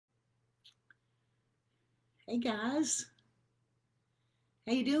Hey guys,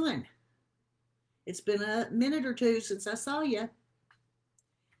 how you doing? It's been a minute or two since I saw you.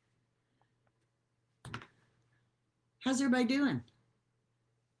 How's everybody doing?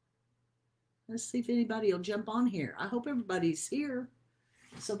 Let's see if anybody will jump on here. I hope everybody's here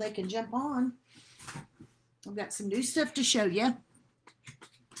so they can jump on. I've got some new stuff to show you.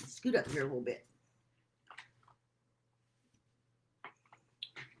 Scoot up here a little bit.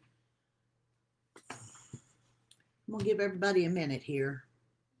 I'm gonna give everybody a minute here.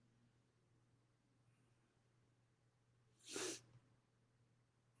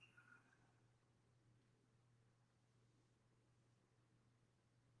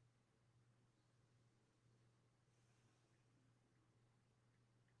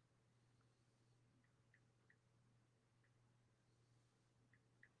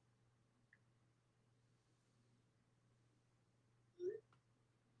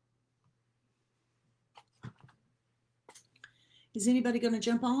 Is anybody going to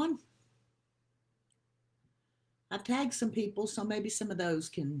jump on? I've tagged some people, so maybe some of those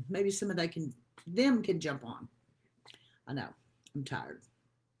can, maybe some of them can jump on. I know, I'm tired.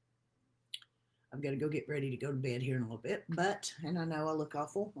 I've got to go get ready to go to bed here in a little bit, and I know I look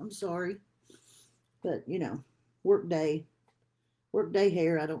awful. I'm sorry, but work day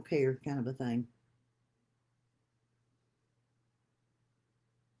hair, I don't care kind of a thing.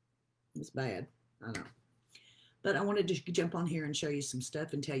 It's bad, I know. But I wanted to jump on here and show you some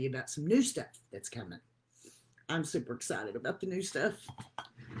stuff and tell you about some new stuff that's coming. I'm super excited about the new stuff.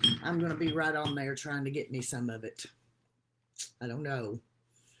 I'm going to be right on there trying to get me some of it. I don't know.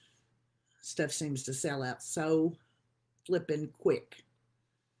 Stuff seems to sell out so flipping quick.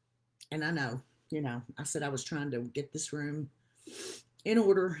 And I know, I said I was trying to get this room in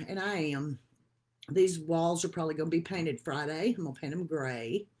order, and I am. These walls are probably going to be painted Friday. I'm going to paint them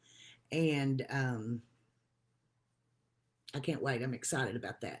gray. And I can't wait. I'm excited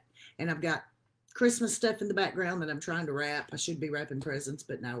about that. And I've got Christmas stuff in the background that I'm trying to wrap. I should be wrapping presents,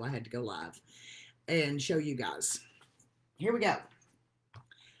 but no, I had to go live and show you guys. Here we go.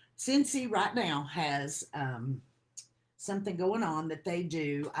 Scentsy right now has something going on that they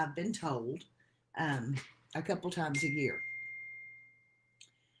do, I've been told, a couple times a year.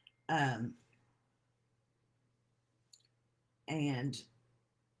 And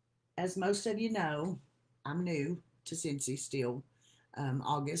as most of you know, I'm new to Scentsy still.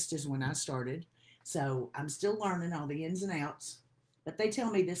 August is when I started. So I'm still learning all the ins and outs. But they tell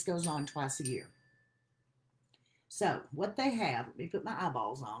me this goes on twice a year. So what they have, let me put my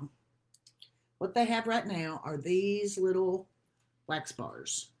eyeballs on. What they have right now are these little wax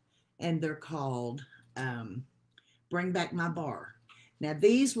bars. And they're called Bring Back My Bar. Now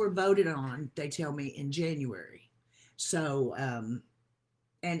these were voted on, they tell me, in January. So, and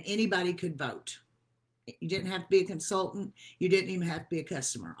anybody could vote. You didn't have to be a consultant. You didn't even have to be a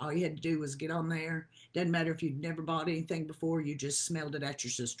customer. All you had to do was get on there. Doesn't matter if you'd never bought anything before. You just smelled it at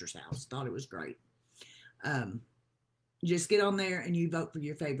your sister's house. Thought it was great. Just get on there and you vote for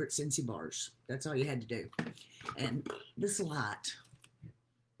your favorite Scentsy bars. That's all you had to do. And this light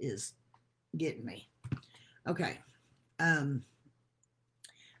is getting me. Okay.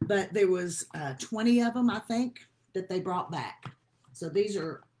 But there was 20 of them, I think, that they brought back. So these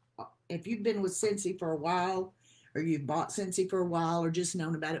are, if you've been with Scentsy for a while, or you've bought Scentsy for a while, or just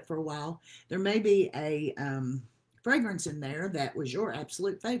known about it for a while, there may be a fragrance in there that was your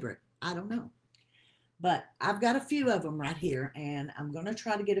absolute favorite. I don't know. But I've got a few of them right here, and I'm going to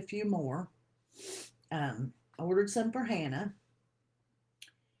try to get a few more. I ordered some for Hannah.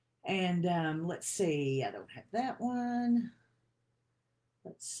 And let's see, I don't have that one.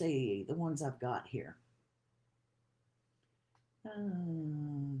 Let's see, the ones I've got here.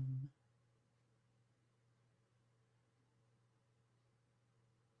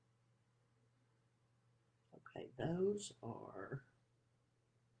 Okay, those are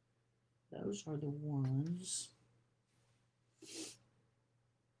the ones.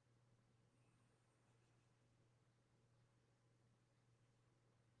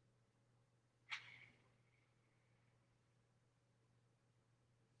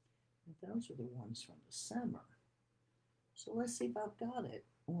 Those are the ones from the summer. So let's see if I've got it.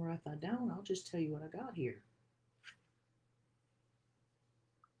 Or if I don't, I'll just tell you what I got here.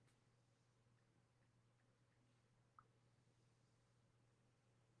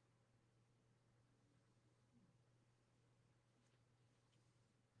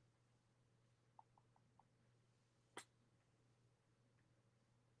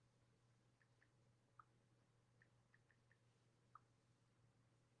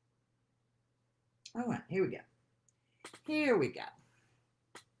 All right, here we go. Here we go.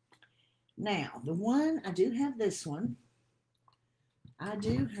 Now, the one, I do have this one. I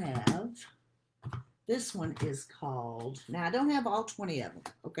do have, this one is called, now I don't have all 20 of them,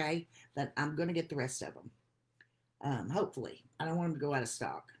 okay? But I'm going to get the rest of them. Hopefully. I don't want them to go out of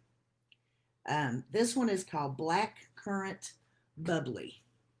stock. This one is called Black Currant Bubbly.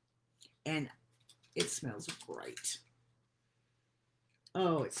 And it smells great.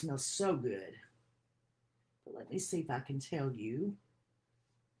 Oh, it smells so good. But let me see if I can tell you.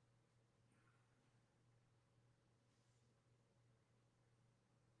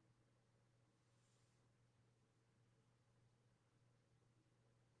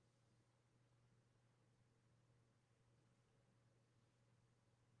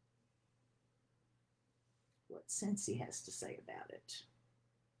 What Scentsy has to say about it.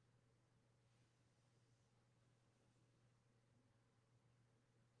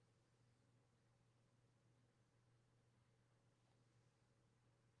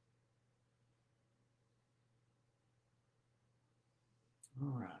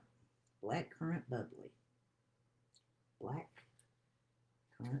 All right. Black Currant Bubbly. Black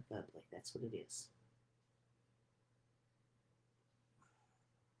Currant Bubbly. That's what it is.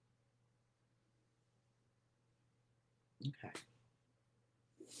 Okay.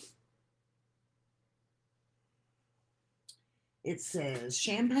 It says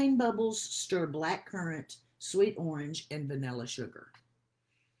champagne bubbles stir black currant, sweet orange, and vanilla sugar.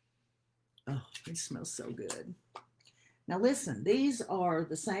 Oh, it smells so good. Now listen, these are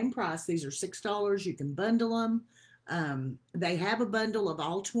the same price. These are $6. You can bundle them. They have a bundle of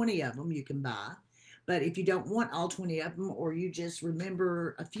all 20 of them you can buy. But if you don't want all 20 of them, or you just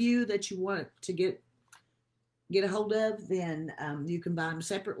remember a few that you want to get a hold of, then you can buy them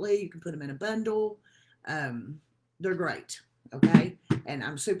separately. You can put them in a bundle. They're great, okay? And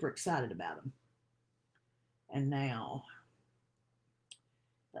I'm super excited about them. And now,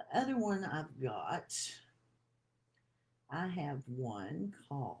 the other one I've got, I have one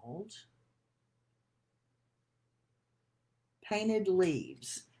called Painted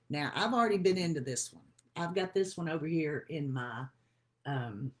Leaves. Now, I've already been into this one. I've got this one over here in my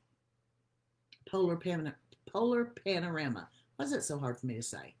Polar Panorama. Why is it so hard for me to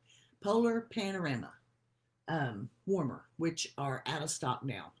say? Polar Panorama warmer, which are out of stock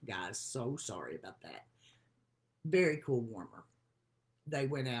now, guys. So sorry about that. Very cool warmer. They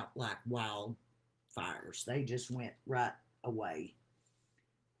went out like wildfires. They just went right away.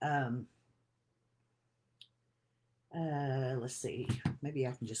 Let's see. Maybe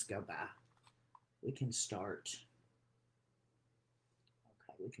I can just go by. We can start.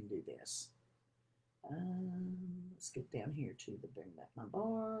 Okay, we can do this. Let's get down here to the bring back my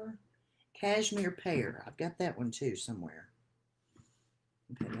bar. Cashmere Pear. I've got that one too somewhere.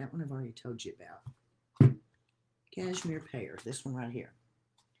 Okay, that one I've already told you about. Cashmere Pear. This one right here.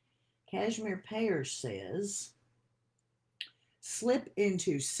 Cashmere Pear says, slip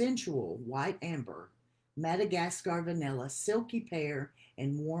into sensual white amber, Madagascar vanilla, silky pear,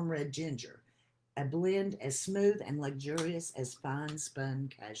 and warm red ginger. A blend as smooth and luxurious as fine spun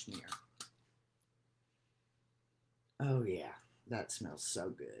cashmere. Oh yeah, that smells so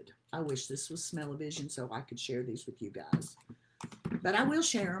good. I wish this was Smell-O-Vision so I could share these with you guys. But I will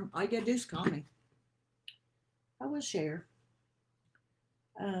share them. All you gotta do is call me. I will share.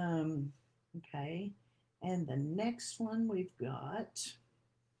 Okay. And the next one we've got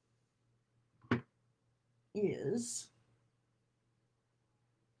is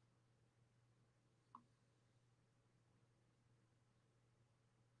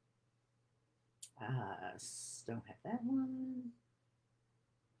don't have that one.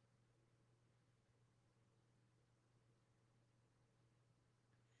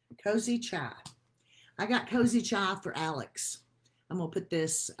 Cozy Chai. I got Cozy Chai for Alex. I'm going to put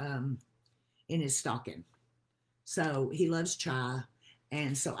this in his stocking. So he loves chai.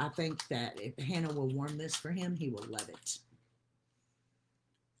 And so I think that if Hannah will warm this for him, he will love it.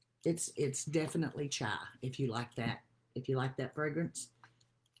 It's definitely chai. If you like that fragrance,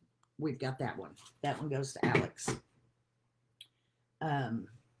 we've got that one. That one goes to Alex.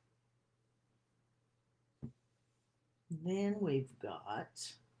 Then we've got,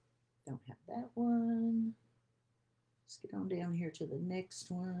 don't have that one. Let's get on down here to the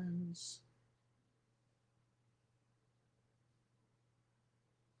next ones.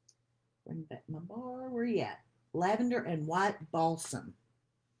 Bring back my bar. Where are you at? Lavender and White Balsam.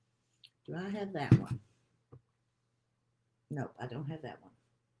 Do I have that one? Nope, I don't have that one.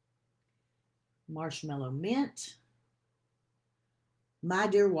 Marshmallow Mint. My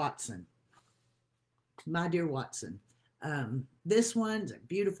Dear Watson. My Dear Watson. This one's a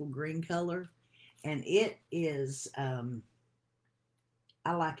beautiful green color, and it is, I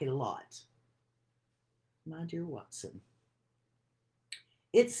like it a lot. My dear Watson.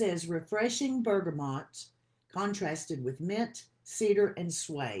 It says refreshing bergamot contrasted with mint, cedar, and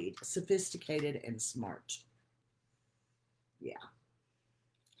suede, sophisticated and smart. Yeah,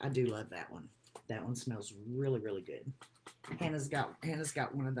 I do love that one. That one smells really, really good. Hannah's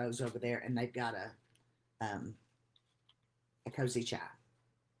got one of those over there, and they've got a cozy chai.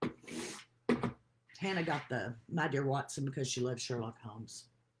 Hannah got the My Dear Watson because she loves Sherlock Holmes.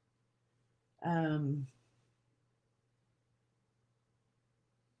 Um,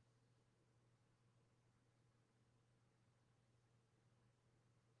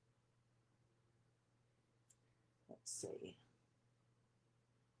 let's see.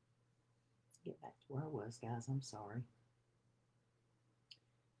 Get back to where I was, guys. I'm sorry.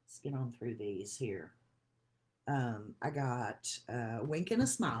 Let's get on through these here. I got Wink and a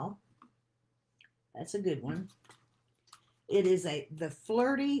Smile. That's a good one. It is the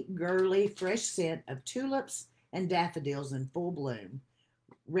flirty, girly, fresh scent of tulips and daffodils in full bloom,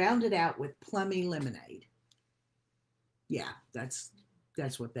 rounded out with plummy lemonade. Yeah, that's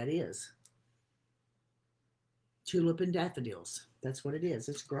what that is. Tulip and daffodils. That's what it is.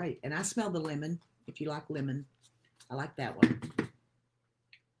 It's great. And I smell the lemon. If you like lemon, I like that one.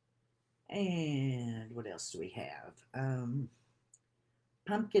 And what else do we have?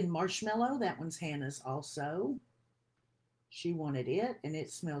 Pumpkin marshmallow. That one's Hannah's also. She wanted it, and it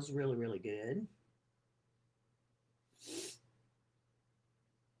smells really, really good.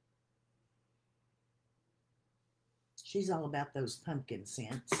 She's all about those pumpkin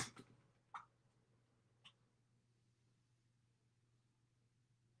scents.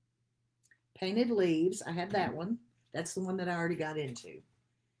 Painted Leaves. I have that one. That's the one that I already got into.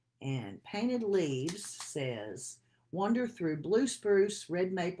 And Painted Leaves says, wander through blue spruce,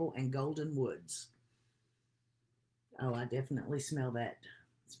 red maple, and golden woods. Oh, I definitely smell that.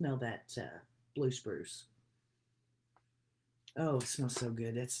 Blue spruce. Oh, it smells so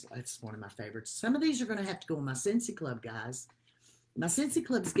good. That's one of my favorites. Some of these are going to have to go in my Scentsy Club, guys. My Scentsy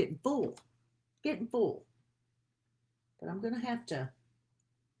Club's getting full. But I'm going to have to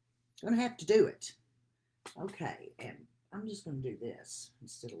do it. Okay, and I'm just going to do this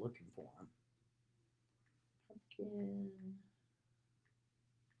instead of looking for them. Pumpkin.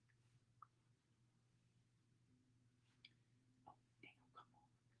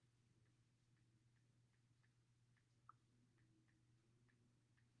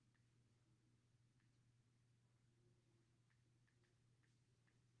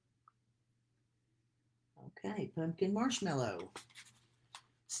 Okay, pumpkin marshmallow.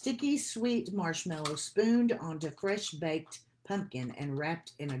 Sticky sweet marshmallow spooned onto fresh baked pumpkin and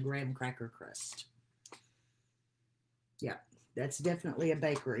wrapped in a graham cracker crust. Yeah, that's definitely a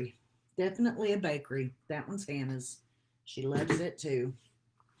bakery. Definitely a bakery. That one's Hannah's. She loves it too.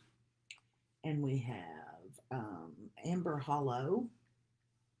 And we have Amber Hollow.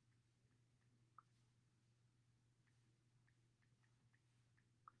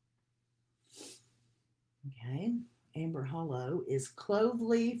 Okay. Amber Hollow is clove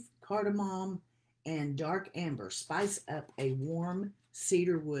leaf, cardamom, and dark amber. Spice up a warm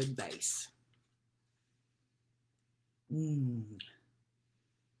cedar wood base.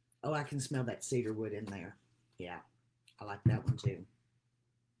 Oh, I can smell that cedar wood in there. Yeah, I like that one too.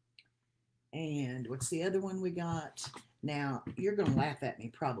 And what's the other one we got? Now, you're going to laugh at me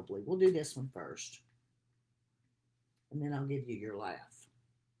probably. We'll do this one first. And then I'll give you your laugh.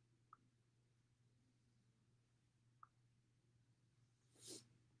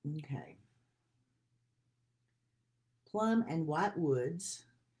 Okay. Plum and white woods,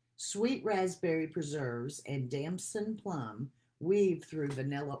 sweet raspberry preserves, and damson plum weave through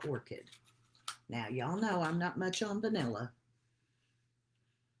vanilla orchid. Now, y'all know I'm not much on vanilla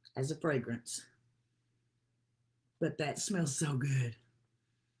as a fragrance, but that smells so good.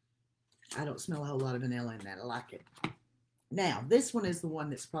 I don't smell a whole lot of vanilla in that. I like it. Now, this one is the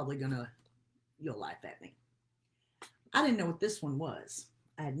one that's probably you'll laugh at me. I didn't know what this one was.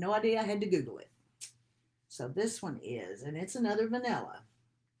 I had no idea. I had to Google it. So this one is, and it's another vanilla.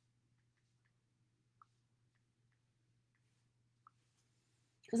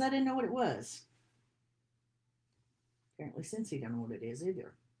 Because I didn't know what it was. Apparently Scentsy don't know what it is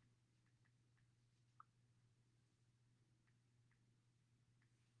either.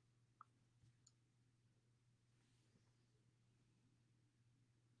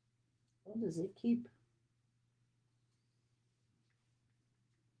 Well, does it keep?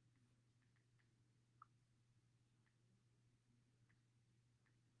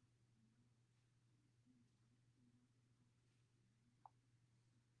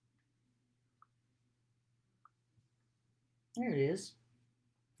 There it is.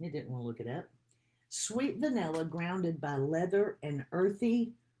 It didn't want to look it up. Sweet vanilla grounded by leather and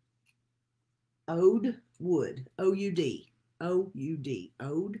earthy oud wood. O-U-D. O-U-D.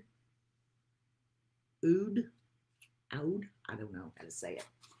 Oud. Oud. Oud. I don't know how to say it.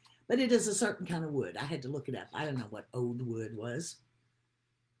 But it is a certain kind of wood. I had to look it up. I don't know what oud wood was,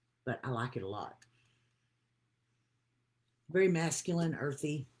 but I like it a lot. Very masculine,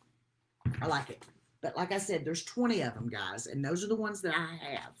 earthy. I like it. But like I said, there's 20 of them, guys, and those are the ones that I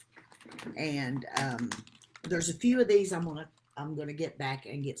have. And there's a few of these I'm gonna get back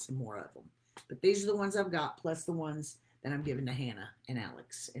and get some more of them. But these are the ones I've got, plus the ones that I'm giving to Hannah and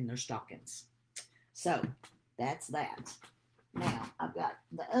Alex in their stockings. So that's that. Now I've got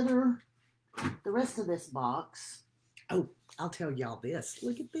the rest of this box. Oh, I'll tell y'all this.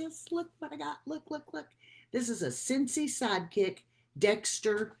 Look at this. Look what I got. Look, look, look. This is a Scentsy sidekick,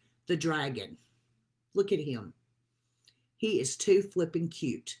 Dexter the Dragon. Look at him. He is too flipping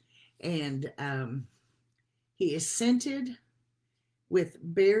cute. And he is scented with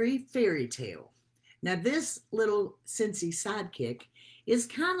Berry Fairy Tale. Now, this little Scentsy sidekick is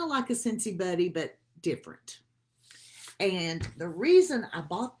kind of like a Scentsy buddy, but different. And the reason I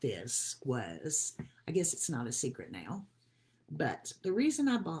bought this was, I guess it's not a secret now, but the reason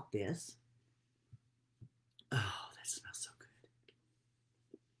I bought this, oh, that smells so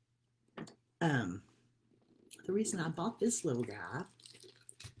good. The reason I bought this little guy,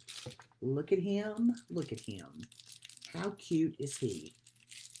 look at him, look at him. How cute is he?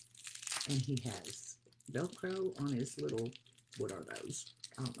 And he has Velcro on his little, what are those?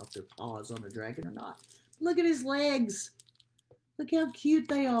 I don't know if they're paws on a dragon or not. Look at his legs. Look how cute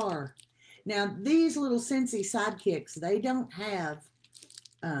they are. Now, these little Scentsy sidekicks, they don't have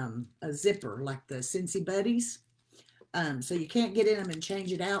a zipper like the Scentsy buddies. So you can't get in them and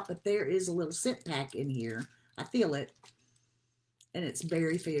change it out, but there is a little scent pack in here. I feel it. And it's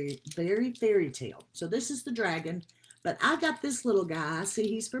Berry Fairy Tale. So this is the dragon. But I got this little guy. See,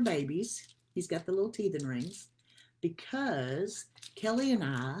 he's for babies. He's got the little teething rings. Because Kelly and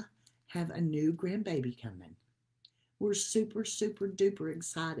I have a new grandbaby coming. We're super, super duper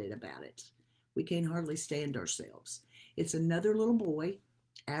excited about it. We can hardly stand ourselves. It's another little boy.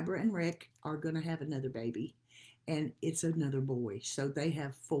 Abra and Rick are going to have another baby. And it's another boy. So they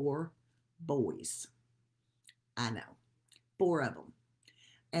have 4 boys. I know. 4 of them.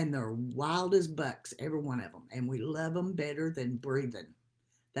 And they're wild as bucks, every one of them. And we love them better than breathing.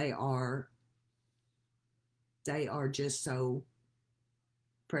 They are just so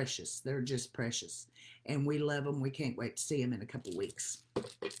precious. They're just precious. And we love them. We can't wait to see them in a couple weeks.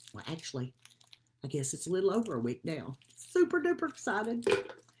 Well, actually, I guess it's a little over a week now. Super duper excited.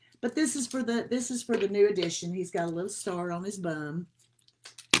 But this is for the new edition. He's got a little star on his bum.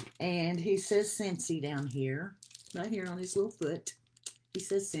 And he says Scentsy down here. Right here on his little foot. He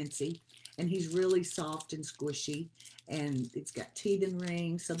says Scentsy. And he's really soft and squishy. And it's got teething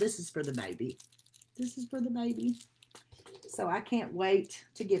rings. So this is for the baby. This is for the baby. So I can't wait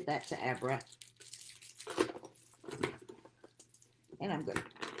to get that to Abra. And I'm going to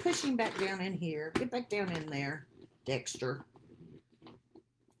push him back down in here. Get back down in there, Dexter.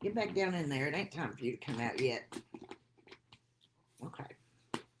 Get back down in there. It ain't time for you to come out yet. Okay.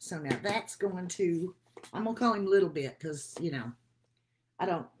 So now that's going to, I'm going to call him Little Bit because, you know,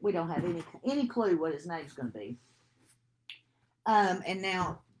 we don't have any clue what his name's going to be. And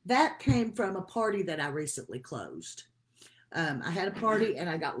now that came from a party that I recently closed. I had a party and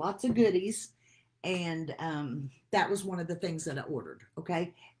I got lots of goodies. And that was one of the things that I ordered.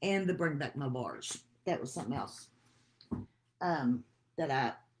 Okay. And the Bring Back My Bars. That was something else. Did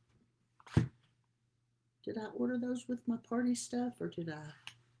I order those with my party stuff or did I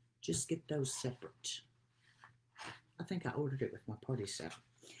just get those separate? I think I ordered it with my party stuff.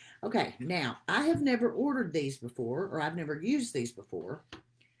 Okay, now I have never ordered these before, or I've never used these before.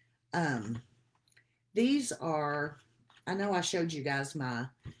 These are, I know I showed you guys my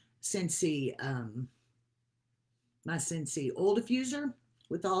Scentsy oil diffuser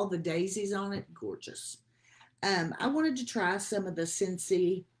with all the daisies on it. Gorgeous. I wanted to try some of the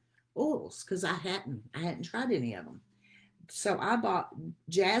Scentsy oils because I hadn't tried any of them. So I bought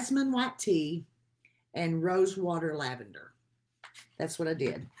jasmine white tea and rose water lavender. That's what I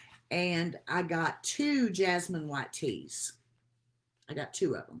did. And I got 2 jasmine white teas. I got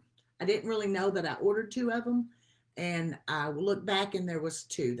 2 of them. I didn't really know that I ordered 2 of them. And I looked back and there was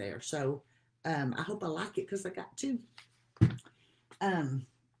 2 there. So I hope I like it because I got 2.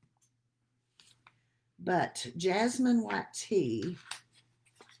 But jasmine white tea.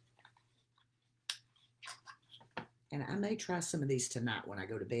 And I may try some of these tonight when I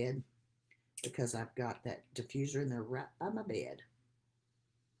go to bed because I've got that diffuser in there right by my bed.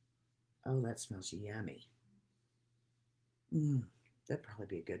 Oh, that smells yummy. Mm, that'd probably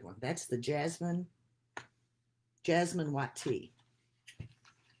be a good one. That's the jasmine white tea.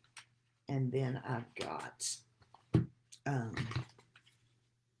 And then I've got um,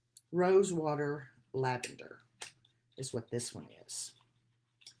 rose water lavender is what this one is.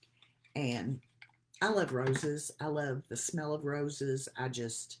 And I love roses. I love the smell of roses. I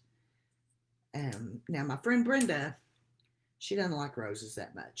just, now my friend Brenda, she doesn't like roses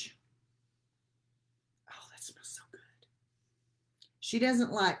that much. Oh, that smells so good. She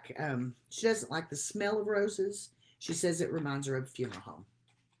doesn't like the smell of roses. She says it reminds her of a funeral home.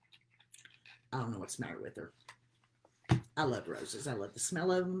 I don't know what's the matter with her. I love roses. I love the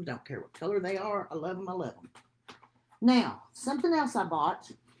smell of them. Don't care what color they are. I love them. I love them. Now, something else I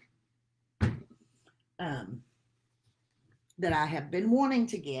bought that I have been wanting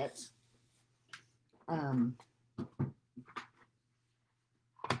to get.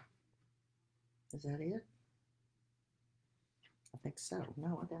 Is that it? I think so.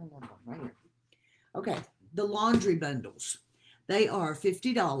 No, I got another one right here. Okay, the laundry bundles. They are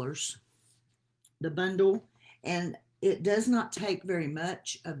 $50, the bundle, and it does not take very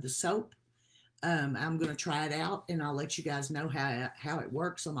much of the soap. I'm going to try it out, and I'll let you guys know how it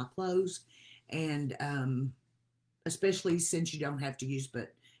works on my clothes, and especially since you don't have to use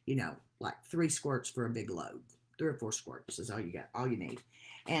but, like 3 squirts for a big load. 3 or 4 squirts is all you need.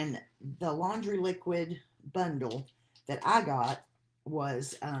 And the laundry liquid bundle that I got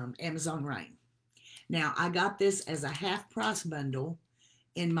was Amazon Rain. Now, I got this as a half-price bundle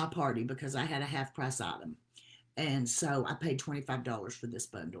in my party because I had a half-price item. And so I paid $25 for this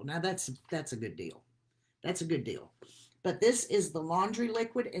bundle. Now, that's a good deal. That's a good deal. But this is the laundry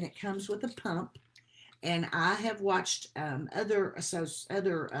liquid, and it comes with a pump. And I have watched other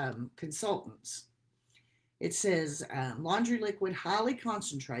consultants. It says laundry liquid, highly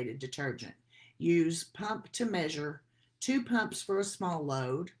concentrated detergent. Use pump to measure, 2 pumps for a small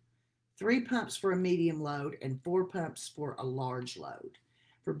load, 3 pumps for a medium load, and 4 pumps for a large load.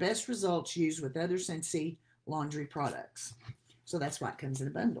 For best results, use with other Scentsy laundry products. So that's why it comes in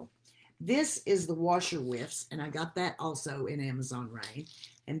a bundle. This is the washer whiffs, and I got that also in Amazon Rain.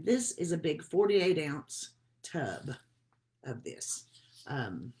 And this is a big 48-ounce tub of this.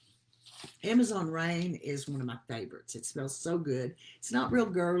 Amazon Rain is one of my favorites. It smells so good. It's not real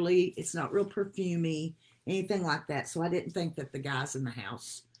girly. It's not real perfumey, anything like that. So I didn't think that the guys in the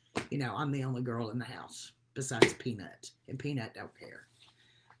house, I'm the only girl in the house besides Peanut, and Peanut don't care.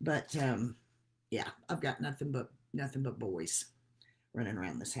 But yeah, I've got nothing but boys running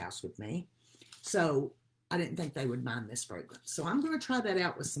around this house with me. So I didn't think they would mind this fragrance. So I'm going to try that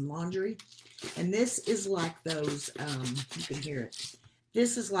out with some laundry. And this is like those, you can hear it.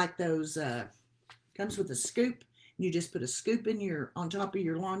 This is like those, comes with a scoop. You just put a scoop on top of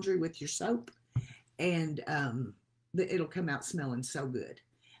your laundry with your soap, and it'll come out smelling so good.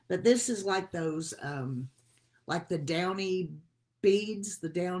 But this is like those, like the Downy beads, the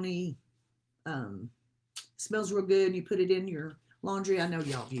Downy, smells real good. And you put it in your laundry. I know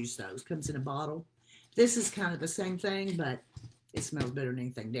y'all have used those. Comes in a bottle. This is kind of the same thing, but it smells better than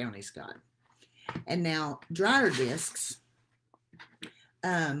anything Downy's got. And now dryer discs.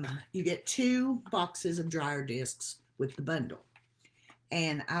 You get 2 boxes of dryer discs with the bundle.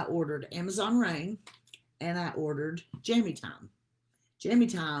 And I ordered Amazon Rain, and I ordered Jammy Time. Jammy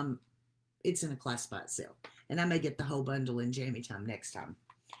Time, it's in a class by itself. And I may get the whole bundle in Jammy Time next time.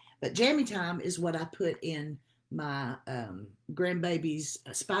 But Jammy Time is what I put in my grandbaby's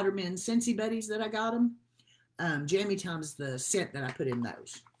Spider-Man Scentsy Buddies that I got them. Jammy Time's the scent that I put in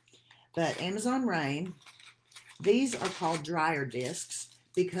those. But Amazon Rain, these are called dryer discs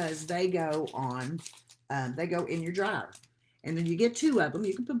because they go in your dryer. And then you get 2 of them.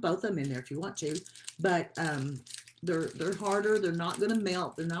 You can put both of them in there if you want to. But they're harder. They're not going to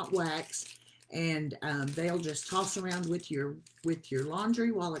melt. They're not wax. And they'll just toss around with your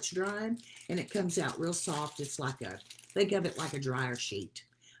laundry while it's drying. And it comes out real soft. It's like think of it like a dryer sheet.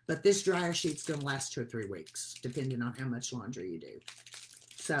 But this dryer sheet's going to last 2 or 3 weeks, depending on how much laundry you do.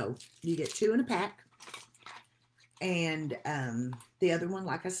 So you get 2 in a pack. And the other one,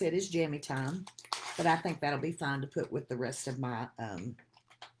 like I said, is Jammy Time. But I think that'll be fine to put with the rest of my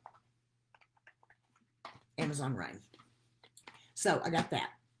Amazon Rain. So I got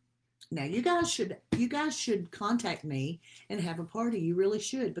that. Now you guys should contact me and have a party. You really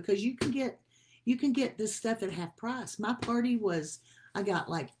should, because you can get this stuff at half price. My party was, I got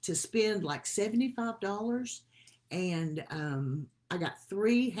to spend like $75, and I got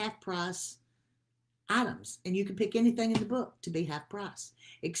 3 half price items, and you can pick anything in the book to be half price,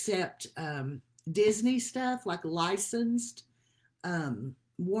 except Disney stuff, like licensed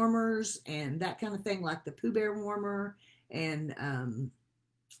warmers and that kind of thing, like the Pooh Bear warmer and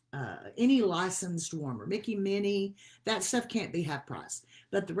any licensed warmer, Mickey Minnie, that stuff can't be half price.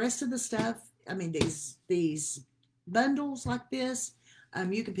 But the rest of the stuff, I mean, these bundles like this,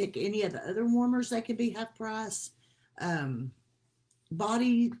 you can pick any of the other warmers. They can be half price. Um,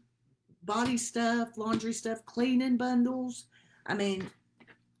 body stuff, laundry stuff, cleaning bundles. I mean,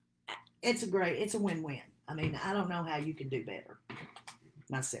 it's a win-win. I mean, I don't know how you can do better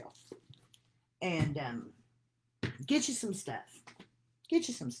myself. And get you some stuff. Get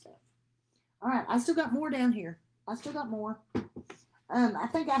you some stuff. All right, I still got more down here. I still got more. I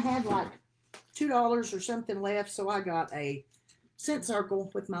think I had like $2 or something left, so I got a scent circle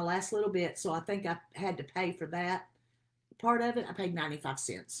with my last little bit, so I think I had to pay for that. Part of it, I paid 95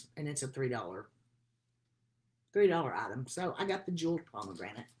 cents, and it's a $3 item. So I got the jeweled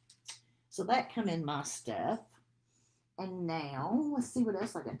pomegranate. So that come in my stuff. And now, let's see what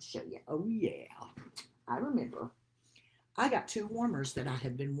else I got to show you. Oh, yeah. I remember. I got 2 warmers that I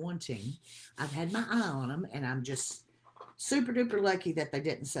have been wanting. I've had my eye on them, and I'm just super duper lucky that they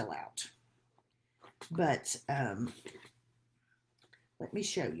didn't sell out. But let me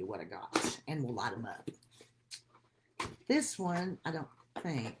show you what I got, and we'll light them up. This one, I don't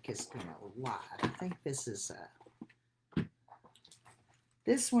think is going to light. I think this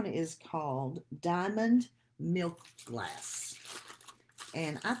one is called Diamond Milk Glass.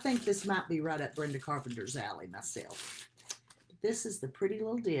 And I think this might be right up Brenda Carpenter's alley myself. This is the pretty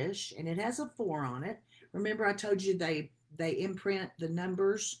little dish, and it has a 4 on it. Remember I told you they imprint the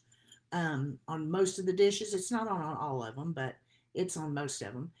numbers on most of the dishes. It's not on all of them, but it's on most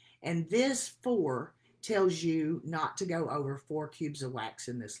of them. And this 4 tells you not to go over 4 cubes of wax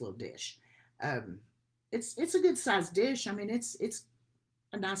in this little dish. It's a good sized dish. I mean, it's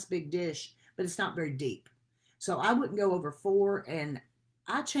a nice big dish, but it's not very deep. So I wouldn't go over 4, and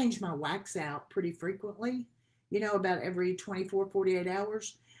I change my wax out pretty frequently, you know, about every 24, 48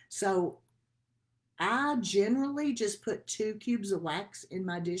 hours. So I generally just put 2 cubes of wax in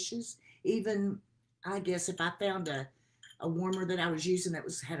my dishes. Even, I guess, if I found a warmer that I was using that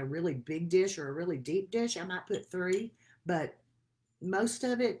had a really big dish or a really deep dish, I might put 3. But most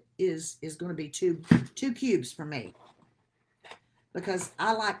of it is going to be two cubes for me. Because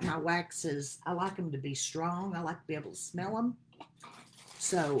I like my waxes, I like them to be strong. I like to be able to smell them.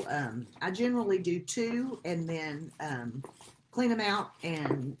 So I generally do 2 and then clean them out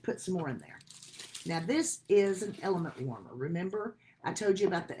and put some more in there. Now this is an element warmer. Remember, I told you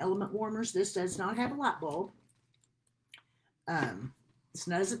about the element warmers. This does not have a light bulb. This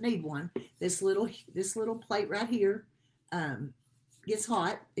doesn't need one. This little plate right here gets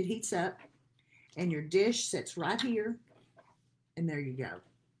hot. It heats up, and your dish sits right here. And there you go.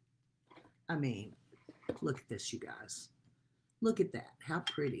 I mean, look at this, you guys. Look at that. How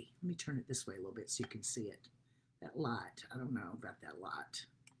pretty. Let me turn it this way a little bit so you can see it. That light. I don't know about that light.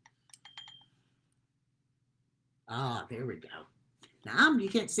 Ah, there we go. Now, you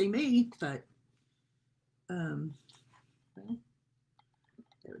can't see me, but well,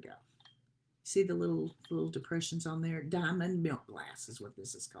 there we go. See the little depressions on there? Diamond Milk Glass is what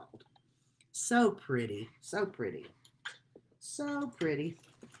this is called. So pretty. So pretty. So pretty.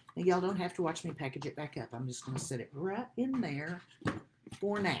 And y'all don't have to watch me package it back up. I'm just going to set it right in there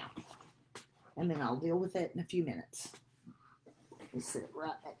for now. And then I'll deal with it in a few minutes. Let's set it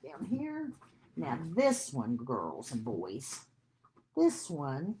right back down here. Now this one, girls and boys, this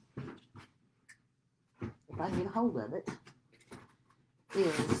one, if I can get a hold of it,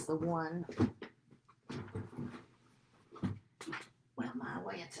 is the one, well, my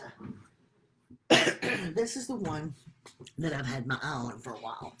way this is the one that I've had my eye on for a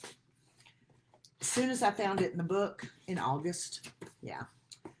while. As soon as I found it in the book in August, yeah,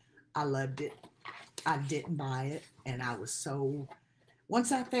 I loved it. I didn't buy it, and I was so,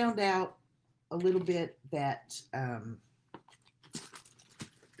 once I found out a little bit that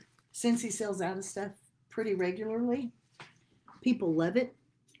Scentsy sells out of stuff pretty regularly, people love it.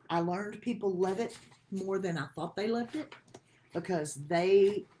 I learned people love it more than I thought they loved it, because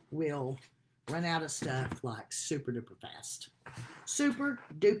they will run out of stuff like super duper fast. Super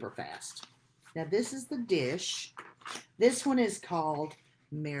duper fast. Now this is the dish. This one is called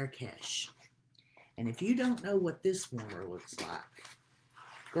Marrakesh. And if you don't know what this warmer looks like,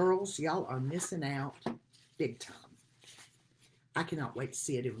 girls, y'all are missing out big time. I cannot wait to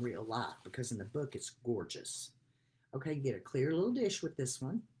see it in real life, because in the book it's gorgeous. Okay, you get a clear little dish with this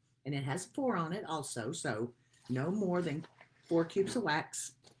one, and it has 4 on it also, so no more than 4 cubes of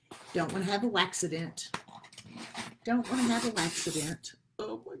wax. Don't want to have a waxident. Don't want to have a waxident.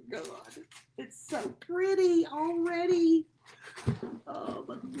 Oh my God. It's so pretty already. Oh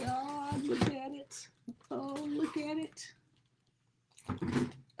my God, look at it. Oh, look at it.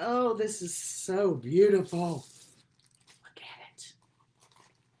 Oh, this is so beautiful. Look at it.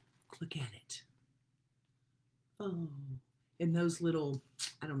 Look at it. Oh, and those little,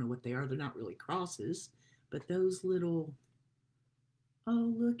 I don't know what they are. They're not really crosses, but those little,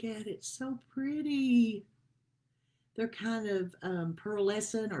 oh, look at it. So pretty. They're kind of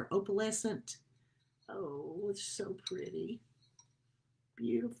pearlescent or opalescent. Oh, it's so pretty.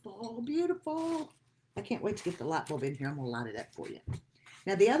 Beautiful, beautiful. I can't wait to get the light bulb in here. I'm going to light it up for you.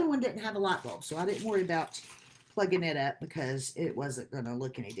 Now, the other one didn't have a light bulb, so I didn't worry about plugging it up because it wasn't going to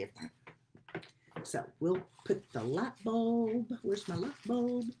look any different. So we'll put the light bulb. Where's my light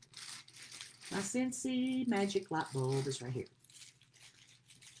bulb? My Scentsy magic light bulb is right here.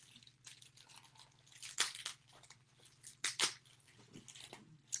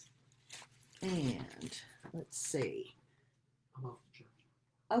 And let's see.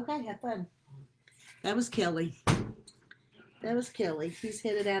 Okay, have fun. That was Kelly. That was Kelly. He's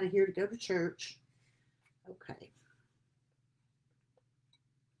headed out of here to go to church. Okay.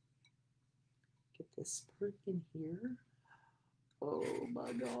 Get this sprinked in here. Oh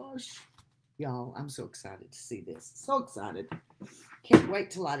my gosh. Y'all, I'm so excited to see this. So excited. Can't wait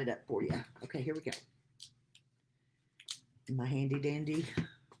to light it up for you. Okay, here we go. My handy dandy.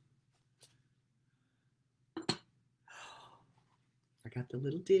 I got the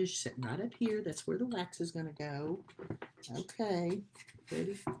little dish sitting right up here. That's where the wax is going to go. Okay.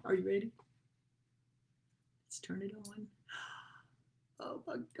 Ready? Are you ready? Let's turn it on. Oh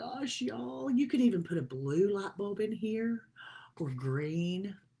my gosh, y'all. You could even put a blue light bulb in here or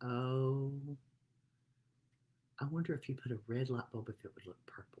green. Oh. I wonder if you put a red light bulb if it would look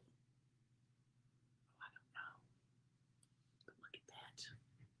purple. Oh, I don't know. But look at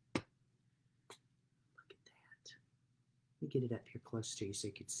that. Look at that. Let me get it up here close to you so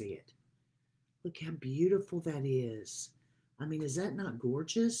you can see it. Look how beautiful that is. I mean, is that not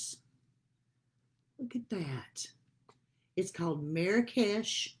gorgeous? Look at that. It's called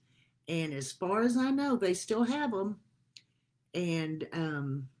Marrakesh, and as far as I know, they still have them. And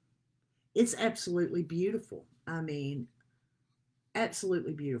it's absolutely beautiful. I mean,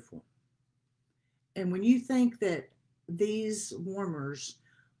 absolutely beautiful. And when you think that these warmers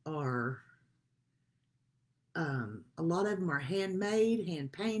are, a lot of them are handmade,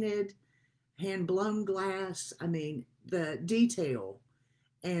 hand painted, hand blown glass. I mean, the detail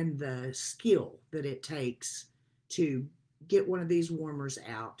and the skill that it takes to get one of these warmers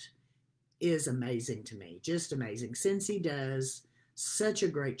out is amazing to me. Just amazing. Scentsy does such a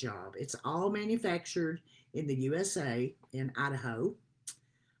great job. It's all manufactured in the USA, in Idaho.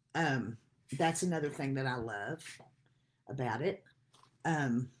 That's another thing that I love about it.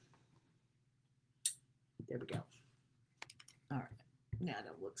 There we go. All right. Now I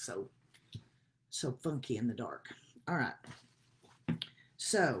don't look so funky in the dark. All right.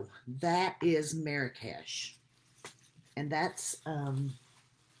 So that is Marrakesh. And that's, I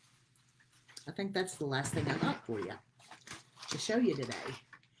think that's the last thing I got for you to show you today.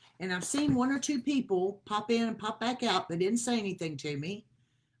 And I've seen one or two people pop in and pop back out. They didn't say anything to me.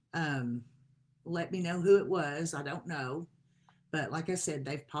 Let me know who it was. I don't know. But like I said,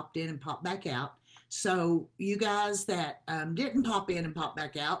 they've popped in and popped back out. So you guys that didn't pop in and pop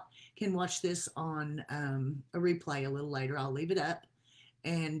back out can watch this on a replay a little later. I'll leave it up.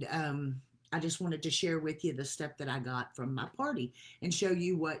 And I just wanted to share with you the stuff that I got from my party and show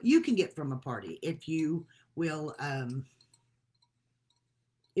you what you can get from a party if you will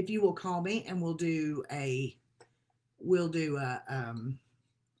call me, and we'll do a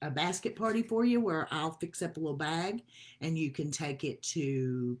basket party for you where I'll fix up a little bag and you can take it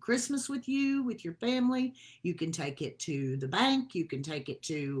to Christmas with you, with your family. You can take it to the bank. You can take it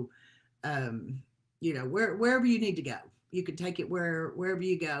to, wherever you need to go. You can take it wherever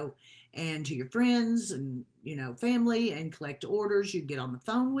you go, and to your friends and, family, and collect orders. You can get on the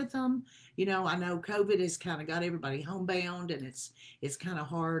phone with them. I know COVID has kind of got everybody homebound, and it's kind of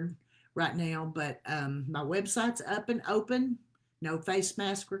hard right now, but my website's up and open. No face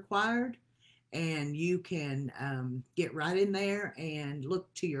mask required, and you can get right in there and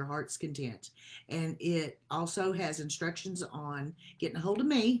look to your heart's content. And it also has instructions on getting a hold of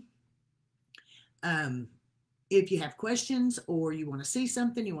me. If you have questions or you want to see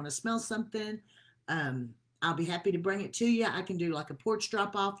something, you want to smell something, I'll be happy to bring it to you. I can do like a porch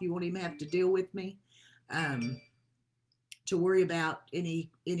drop off. You won't even have to deal with me to worry about any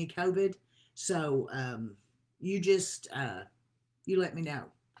COVID. So you just you let me know,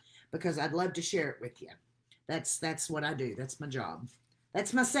 because I'd love to share it with you. That's what I do. That's my job.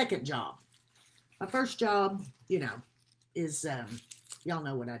 That's my second job. My first job, is y'all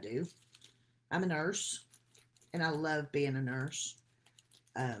know what I do. I'm a nurse, and I love being a nurse.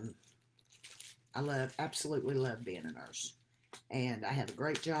 Um, absolutely love being a nurse. And I have a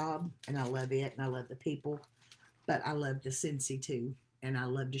great job, and I love it, and I love the people, but I love the Scentsy too, and I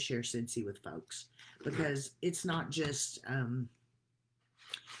love to share Scentsy with folks because it's not just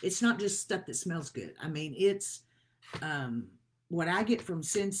stuff that smells good. I mean, it's what I get from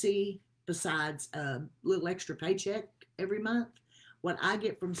Scentsy besides a little extra paycheck every month. What I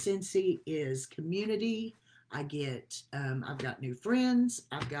get from Scentsy is community. I've got new friends.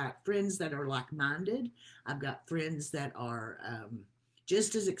 I've got friends that are like-minded. I've got friends that are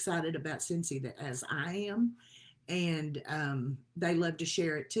just as excited about Scentsy as I am. And they love to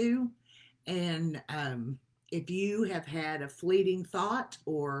share it too. And if you have had a fleeting thought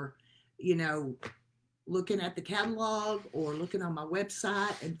or, you know, looking at the catalog or looking on my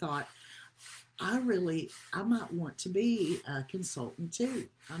website and thought, I might want to be a consultant too.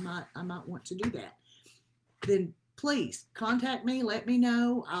 I might want to do that. Then please contact me, let me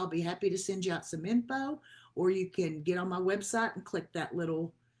know. I'll be happy to send you out some info, or you can get on my website and click that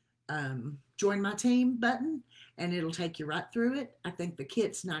little join my team button and it'll take you right through it. I think the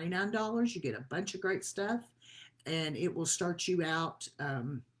kit's $99. You get a bunch of great stuff and it will start you out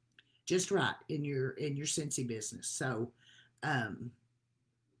just right in your Scentsy business. So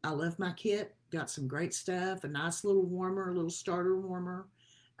I love my kit. Got some great stuff, a nice little warmer, a little starter warmer.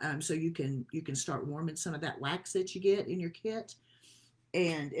 So you can start warming some of that wax that you get in your kit.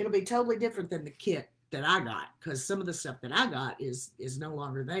 And it'll be totally different than the kit that I got, because some of the stuff that I got is no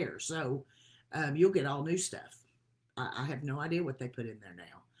longer there. So you'll get all new stuff. I have no idea what they put in there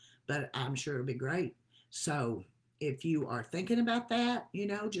now, but I'm sure it'll be great. So if you are thinking about that,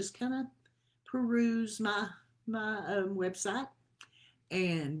 just kind of peruse my website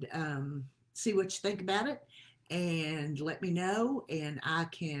and see what you think about it, and let me know, and I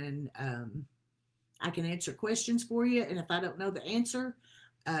can answer questions for you. And if I don't know the answer,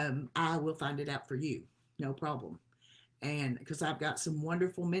 I will find it out for you, no problem. And because I've got some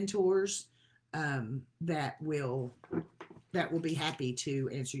wonderful mentors that will be happy to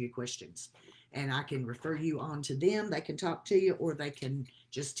answer your questions, and I can refer you on to them. They can talk to you, or they can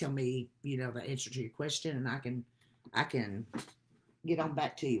just tell me, the answer to your question, and I can get on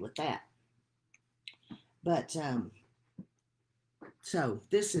back to you with that. But so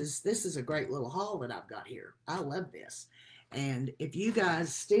this is a great little haul that I've got here. I love this. And if you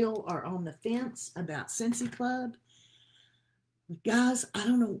guys still are on the fence about Scentsy Club, guys, I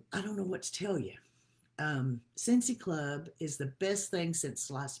don't know what to tell you. Scentsy Club is the best thing since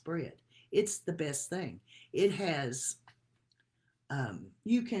sliced bread. It's the best thing. It has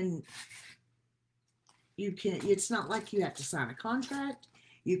it's not like you have to sign a contract.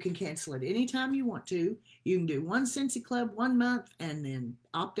 You can cancel it anytime you want to. You can do one Scentsy Club 1 month and then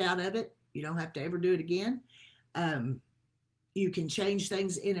opt out of it. You don't have to ever do it again. You can change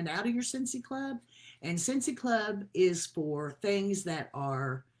things in and out of your Scentsy Club. And Scentsy Club is for things that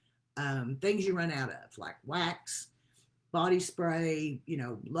are things you run out of, like wax, body spray,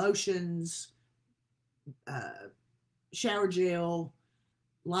 lotions, shower gel,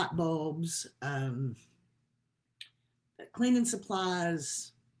 light bulbs, cleaning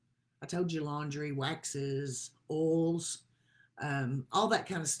supplies. I told you laundry, waxes, oils, all that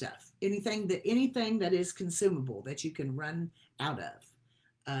kind of stuff. Anything that is consumable that you can run out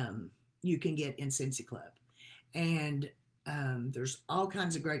of, you can get in Scentsy Club. And there's all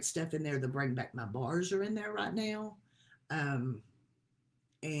kinds of great stuff in there. The Bring Back My Bars are in there right now. And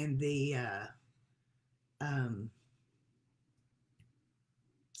the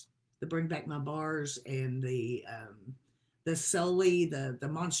Bring Back My Bars and the Sully, the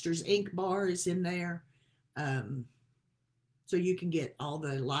Monsters Inc. bar is in there. So you can get all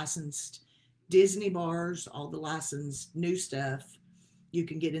the licensed Disney bars, all the licensed new stuff. You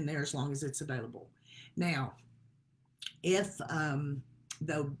can get in there as long as it's available. Now, if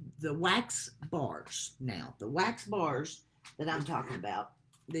the wax bars, that I'm talking about,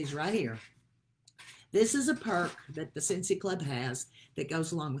 these right here, this is a perk that the Scentsy Club has that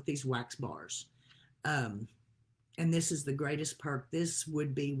goes along with these wax bars. And this is the greatest perk. This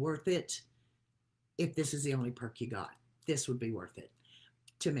would be worth it if this is the only perk you got. This would be worth it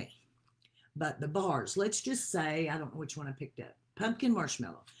to me. But the bars, let's just say, I don't know which one I picked up. Pumpkin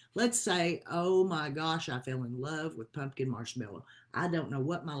marshmallow. Let's say, oh my gosh, I fell in love with pumpkin marshmallow. I don't know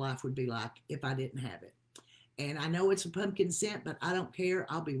what my life would be like if I didn't have it. And I know it's a pumpkin scent, but I don't care.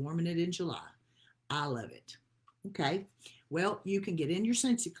 I'll be warming it in July. I love it. Okay. Well, you can get in your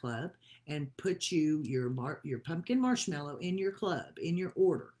Scentsy Club and put your pumpkin marshmallow in your club, in your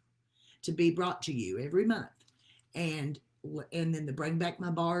order, to be brought to you every month. And then the bring back my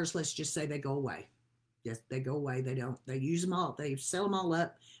bars, let's just say they go away. Yes, they go away. They use them all. They sell them all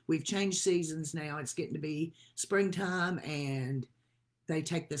up. We've changed seasons now. It's getting to be springtime and they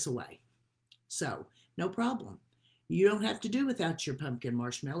take this away. So no problem. You don't have to do without your pumpkin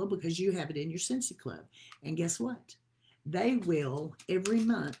marshmallow because you have it in your Scentsy Club. And guess what? They will every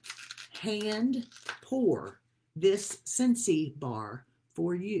month hand pour this Scentsy bar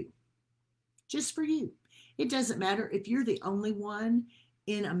for you. Just for you. It doesn't matter if you're the only one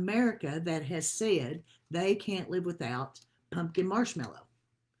in America that has said they can't live without pumpkin marshmallow.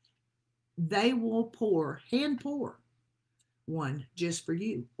 They will hand pour one just for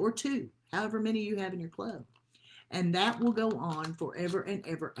you, or two, however many you have in your club. And that will go on forever and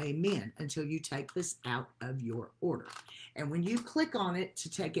ever, amen, until you take this out of your order. And when you click on it to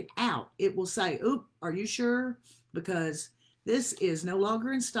take it out, it will say, oop, are you sure? Because this is no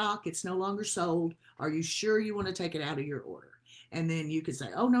longer in stock. It's no longer sold. Are you sure you want to take it out of your order? And then you can say,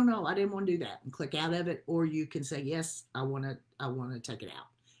 oh, no, I didn't want to do that, and click out of it. Or you can say, yes, I want to take it out,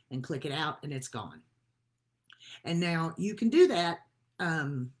 and click it out, and it's gone. And now you can do that.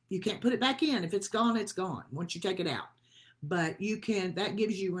 You can't put it back in. If it's gone, it's gone once you take it out. But you can, that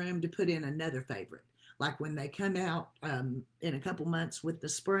gives you room to put in another favorite. Like when they come out in a couple months with the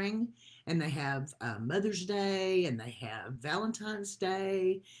spring, and they have Mother's Day, and they have Valentine's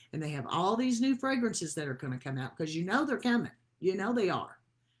Day, and they have all these new fragrances that are going to come out, because you know they're coming. You know they are.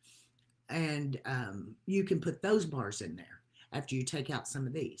 And you can put those bars in there after you take out some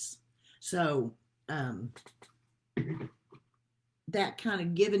of these. So that kind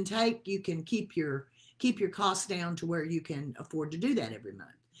of give and take, you can keep your costs down to where you can afford to do that every month.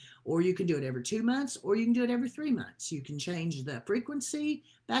 Or you can do it every 2 months, or you can do it every 3 months. You can change the frequency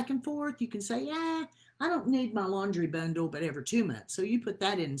back and forth. You can say, yeah, I don't need my laundry bundle, but every 2 months. So you put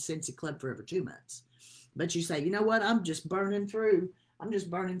that in Scentsy Club for every 2 months. But you say, you know what, I'm just burning through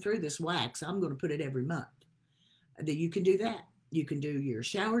this wax. I'm going to put it every month. Then you can do that. You can do your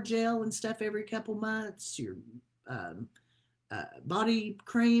shower gel and stuff every couple months, your body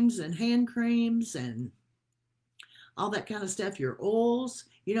creams and hand creams and all that kind of stuff, your oils.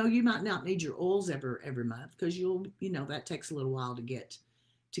 You know, you might not need your oils every month, because that takes a little while to get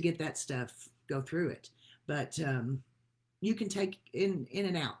that stuff, go through it. But you can take in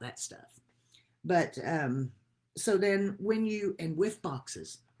and out that stuff. But so then and whiff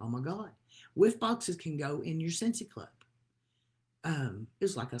boxes, oh my God, whiff boxes can go in your Scentsy Club. It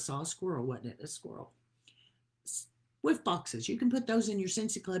was like I saw a squirrel, wasn't it? A squirrel. Whiff boxes, you can put those in your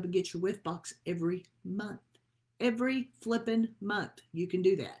Scentsy Club and get your whiff box every month. Every flipping month, you can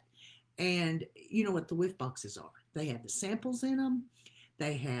do that. And you know what the whiff boxes are? They have the samples in them.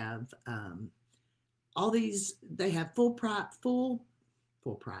 They have all these. They have full price.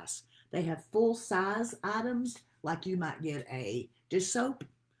 They have full size items. Like you might get a dish soap,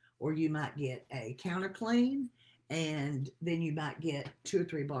 or you might get a counter clean, and then you might get 2 or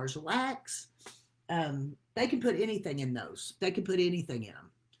 3 bars of wax. They can put anything in those. They can put anything in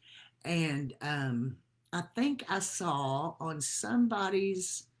them. And I think I saw on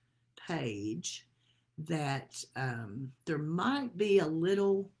somebody's page that there might be a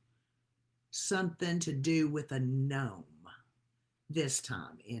little something to do with a gnome this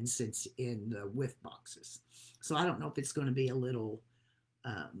time in the whiff boxes. So I don't know if it's going to be a little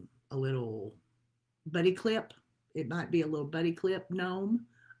buddy clip. It might be a little buddy clip gnome.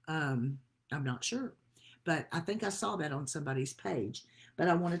 I'm not sure, but I think I saw that on somebody's page. But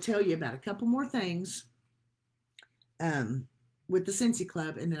I want to tell you about a couple more things with the Scentsy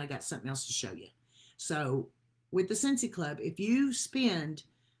Club, and then I got something else to show you. So with the Scentsy Club, if you spend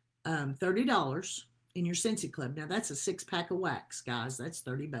 $30 in your Scentsy Club, now that's a 6-pack of wax, guys, that's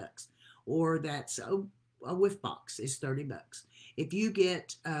 $30. Or that's a whiff box is $30. If you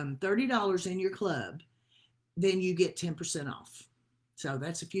get $30 in your club, then you get 10% off. So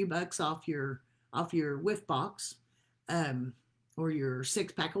that's a few bucks off your whiff box, or your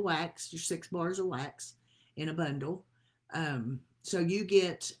 6-pack of wax, your 6 bars of wax in a bundle. So you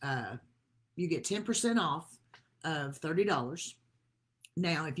get 10% off of $30.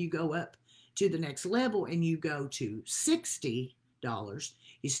 Now, if you go up to the next level and you go to $60,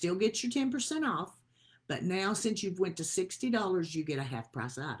 you still get your 10% off. But now, since you've went to $60, you get a half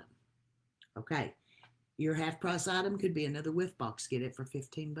price item. Okay. Your half price item could be another whiff box. Get it for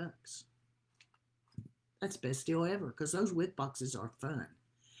 15 bucks. That's the best deal ever, because those whiff boxes are fun.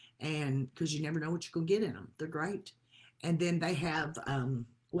 And because you never know what you're going to get in them. They're great. And then they have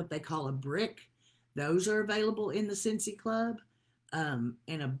what they call a brick. Those are available in the Scentsy Club. And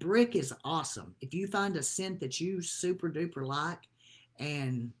a brick is awesome. If you find a scent that you super duper like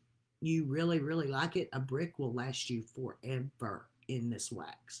and you really, really like it, a brick will last you forever in this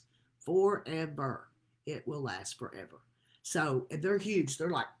wax. Forever. It will last forever. So they're huge. They're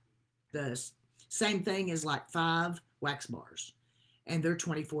like the same thing as like 5 wax bars, and they're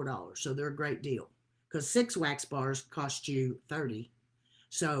 $24. So they're a great deal because 6 wax bars cost you 30.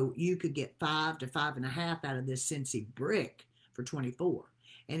 So you could get 5 to 5.5 out of this Scentsy brick for 24.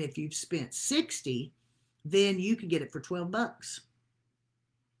 And if you've spent 60, then you could get it for $12.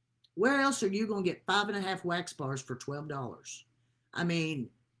 Where else are you going to get 5.5 wax bars for $12? I mean,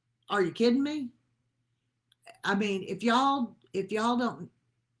 are you kidding me? I mean, if y'all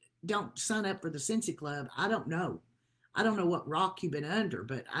don't sign up for the Scentsy Club, I don't know. I don't know what rock you've been under,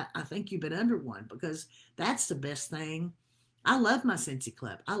 but I think you've been under one, because that's the best thing. I love my Scentsy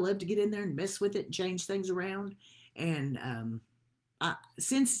Club. I love to get in there and mess with it and change things around. And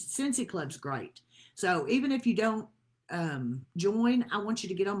Scentsy Club's great. So even if you don't join, I want you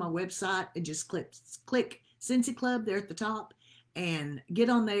to get on my website and just click Scentsy Club there at the top and get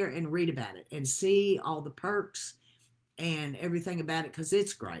on there and read about it and see all the perks and everything about it, because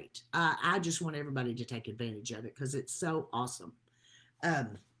it's great. I just want everybody to take advantage of it because it's so awesome.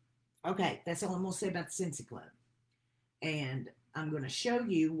 Okay, that's all I'm going to say about the Scentsy Club. And I'm going to show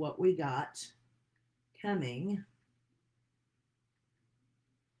you what we got coming.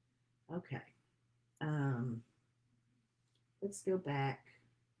 Okay. Let's go back.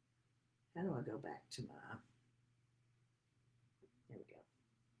 How do I go back to my... There we go.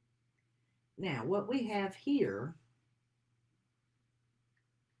 Now, what we have here...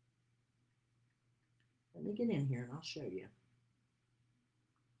 Let me get in here and I'll show you.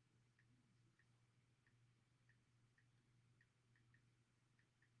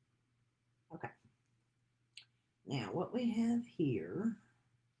 Okay. Now, what we have here,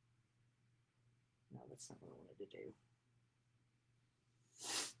 no, that's not what I wanted to do.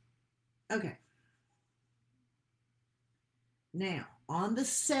 Okay. Now, on the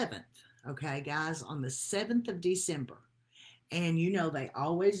 7th, okay, guys, on the 7th of December, and you know they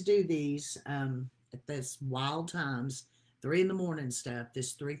always do these at this wild times, 3 in the morning stuff,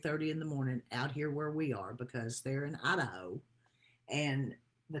 this 3:30 in the morning out here where we are, because they're in Idaho, and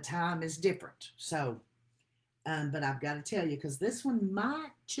the time is different. So, but I've got to tell you, because this one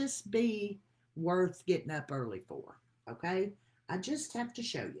might just be worth getting up early for, okay? I just have to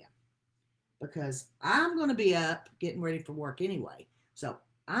show you, because I'm going to be up getting ready for work anyway. So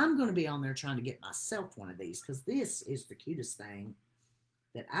I'm going to be on there trying to get myself one of these, because this is the cutest thing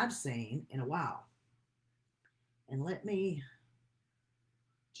that I've seen in a while. And let me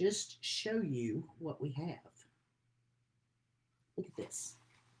just show you what we have. Look at this.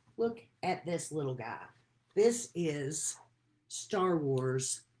 Look at this little guy. This is Star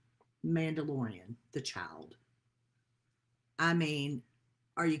Wars Mandalorian, the child. I mean,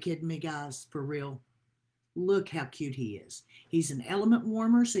 are you kidding me, guys? For real? Look how cute he is. He's an element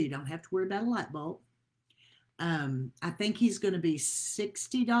warmer, so you don't have to worry about a light bulb. I think he's going to be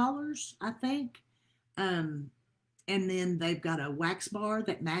 $60, I think. And then they've got a wax bar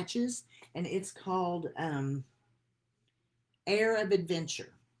that matches, and it's called Air of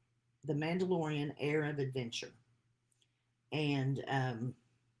Adventure. The Mandalorian Air of Adventure. And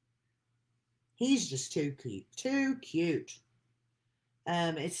he's just too cute. Too cute.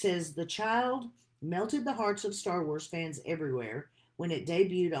 It says, the child melted the hearts of Star Wars fans everywhere when it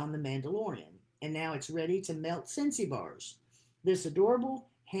debuted on The Mandalorian, and now it's ready to melt Scentsy bars. This adorable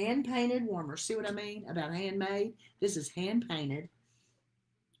hand-painted warmer, see what I mean about handmade? This is hand-painted,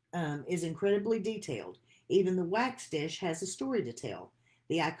 is incredibly detailed. Even the wax dish has a story to tell.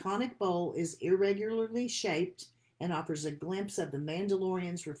 The iconic bowl is irregularly shaped and offers a glimpse of the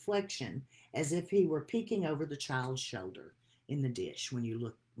Mandalorian's reflection, as if he were peeking over the child's shoulder in the dish when you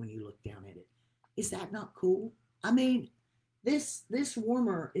look down at it. Is that not cool? I mean, this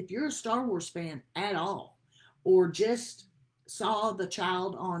warmer, if you're a Star Wars fan at all, or just saw the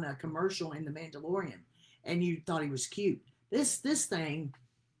child on a commercial in The Mandalorian and you thought he was cute, this thing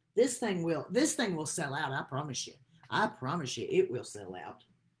will sell out. I promise you. I promise you it will sell out.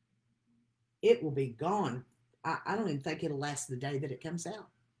 It will be gone. I don't even think it'll last the day that it comes out.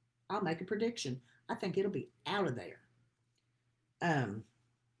 I'll make a prediction. I think it'll be out of there.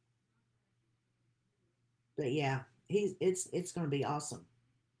 But yeah, it's going to be awesome.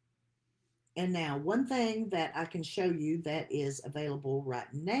 And now, one thing that I can show you that is available right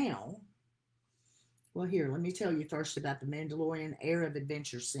now. Well, here, let me tell you first about the Mandalorian Air of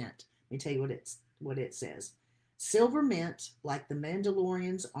Adventure scent. Let me tell you what it says. Silver mint, like the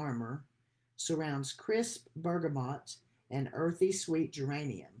Mandalorian's armor, surrounds crisp bergamot and earthy sweet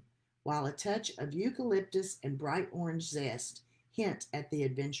geranium, while a touch of eucalyptus and bright orange zest hint at the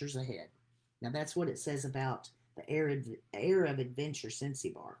adventures ahead. Now that's what it says about the Air of Adventure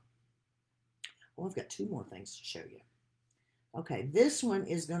Scentsy Bar. Well, I've got two more things to show you. Okay, this one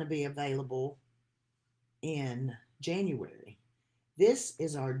is going to be available in January. This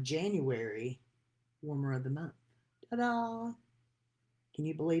is our January warmer of the month. Ta-da! Can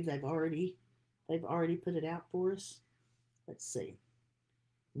you believe they've already put it out for us? Let's see.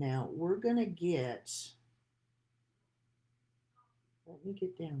 Now we're going to get, let me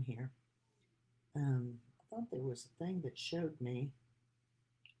get down here. I thought there was a thing that showed me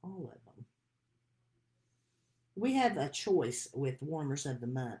all of them. We have a choice with warmers of the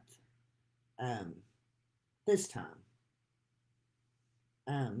month this time.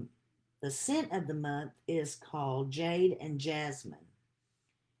 The scent of the month is called Jade and Jasmine,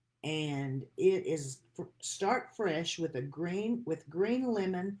 and it is start fresh with green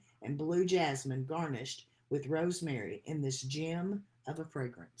lemon and blue jasmine garnished with rosemary in this gem of a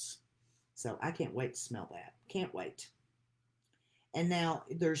fragrance. So I can't wait to smell that. Can't wait. And now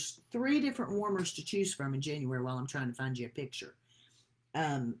there's 3 different warmers to choose from in January while I'm trying to find you a picture.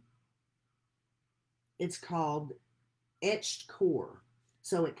 It's called Etched Core.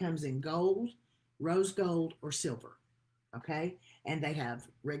 So it comes in gold, rose gold, or silver. Okay? And they have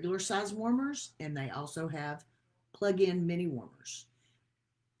regular size warmers, and they also have plug-in mini warmers.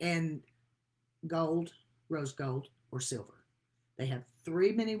 And gold, rose gold, or silver. They have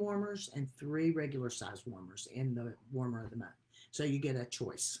 3 mini warmers and 3 regular size warmers in the warmer of the month. So you get a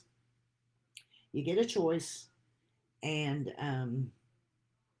choice. You get a choice, and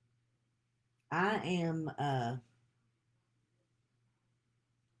I am,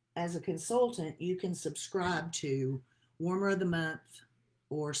 as a consultant, you can subscribe to Warmer of the Month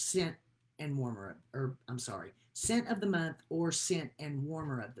or Scent and Warmer, or I'm sorry, Scent of the Month or Scent and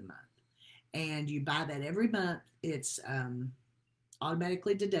Warmer of the Month. And you buy that every month. It's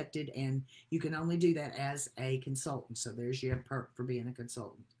automatically deducted, and you can only do that as a consultant. So there's your perk for being a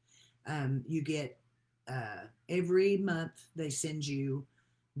consultant. You get every month they send you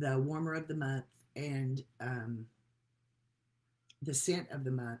the warmer of the month and the scent of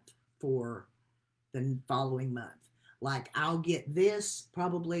the month for the following month. Like I'll get this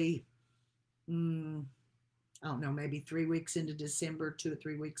probably, I don't know, maybe 3 weeks into December, 2 or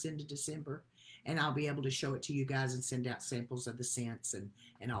 3 weeks into December. And I'll be able to show it to you guys and send out samples of the scents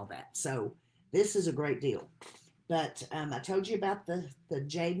and all that. So this is a great deal. But I told you about the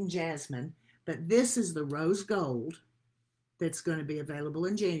Jade and Jasmine, but this is the Rose Gold that's going to be available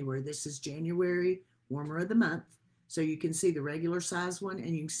in January. This is January Warmer of the Month. So you can see the regular size one,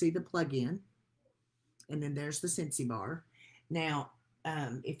 and you can see the plug-in. And then there's the Scentsy Bar. Now,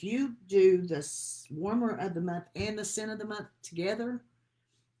 if you do the Warmer of the Month and the Scent of the Month together,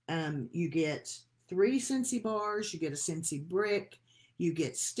 you get 3 Scentsy bars, you get a Scentsy brick, you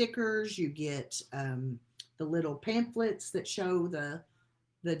get stickers, you get the little pamphlets that show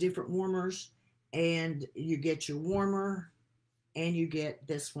the different warmers, and you get your warmer, and you get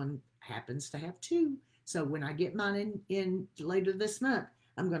this one happens to have 2. So when I get mine in later this month,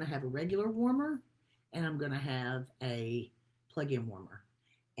 I'm going to have a regular warmer, and I'm going to have a plug-in warmer.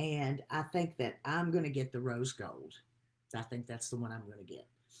 And I think that I'm going to get the Rose Gold. I think that's the one I'm going to get,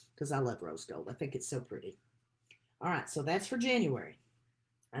 because I love rose gold. I think it's so pretty. All right, so that's for January.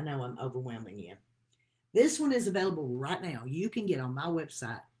 I know I'm overwhelming you. This one is available right now. You can get on my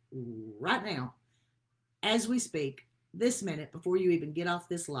website right now, as we speak, this minute, before you even get off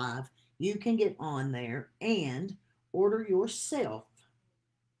this live. You can get on there and order yourself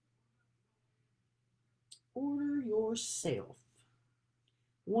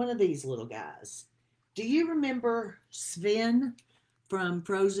one of these little guys. Do you remember Sven from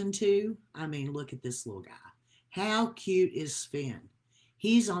Frozen 2? I mean, look at this little guy. How cute is Sven?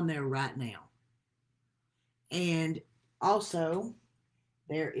 He's on there right now. And also,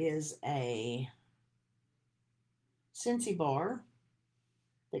 there is a Scentsy bar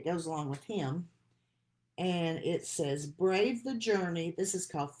that goes along with him. And it says, Brave the Journey. This is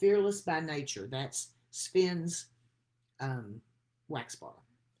called Fearless by Nature. That's Sven's wax bar.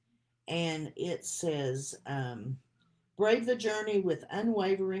 And it says, Brave the journey with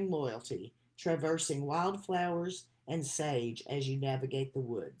unwavering loyalty, traversing wildflowers and sage as you navigate the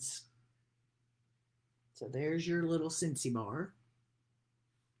woods. So there's your little Scentsy bar.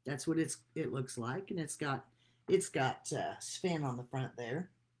 That's what it looks like, and it's got Sven on the front there.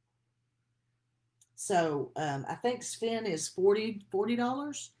 So I think Sven is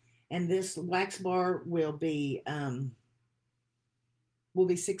 $40, and this wax bar will be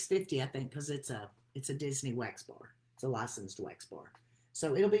 $6.50, I think, because it's a Disney wax bar. It's a licensed wax bar.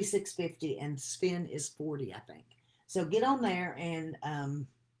 So it'll be $6.50 and Sven is $40, I think. So get on there and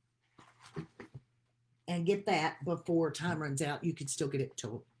get that before time runs out. You can still get it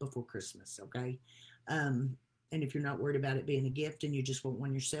till before Christmas, okay? And if you're not worried about it being a gift and you just want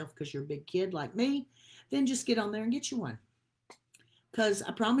one yourself because you're a big kid like me, then just get on there and get you one. Because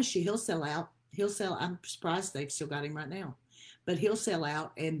I promise you, he'll sell out. He'll sell. I'm surprised they've still got him right now, but he'll sell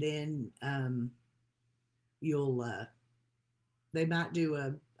out, and then you'll. They might do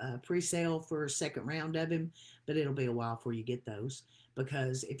a pre-sale for a second round of him, but it'll be a while before you get those.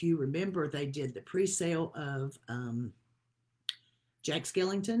 Because if you remember, they did the pre-sale of Jack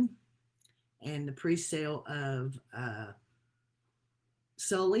Skellington and the pre-sale of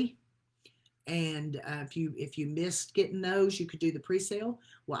Sully. And if you missed getting those, you could do the pre-sale.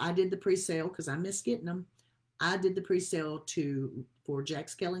 Well, I did the pre-sale because I missed getting them. I did the pre-sale for Jack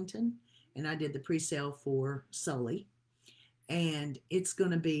Skellington, and I did the pre-sale for Sully. And it's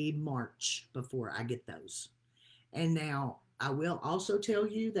going to be March before I get those. And now I will also tell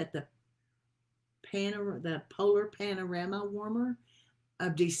you that the Polar Panorama Warmer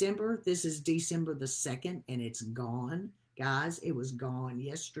of December, this is December the 2nd, and it's gone. Guys, it was gone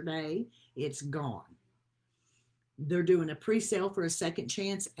yesterday. It's gone. They're doing a pre-sale for a second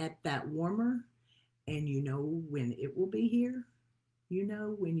chance at that warmer, and you know when it will be here. You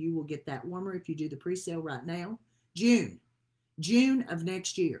know when you will get that warmer if you do the pre-sale right now. June of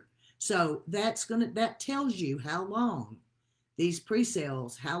next year. So that tells you how long these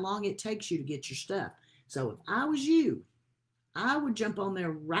pre-sales, how long it takes you to get your stuff. So if I was you, I would jump on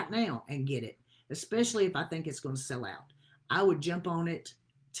there right now and get it, especially if I think it's going to sell out. I would jump on it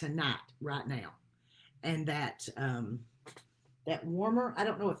tonight, right now. And that warmer, I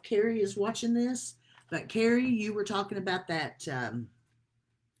don't know if Carrie is watching this, but Carrie, you were talking about that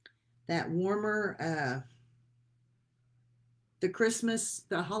warmer,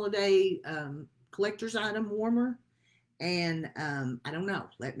 the holiday collector's item warmer. And I don't know.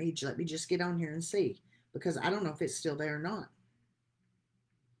 Let me just get on here and see, because I don't know if it's still there or not.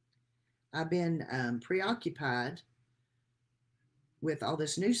 I've been preoccupied with all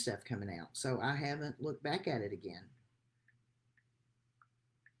this new stuff coming out, so I haven't looked back at it again.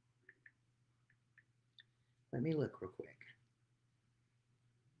 Let me look real quick.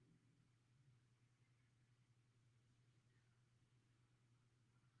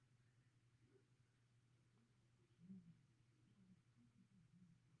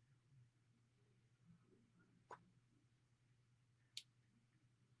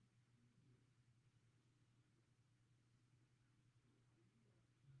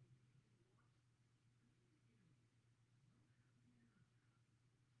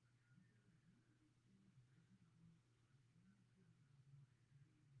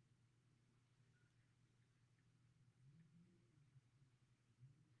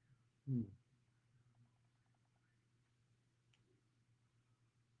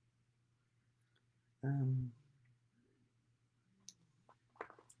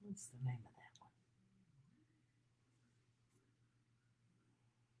 What's the name of that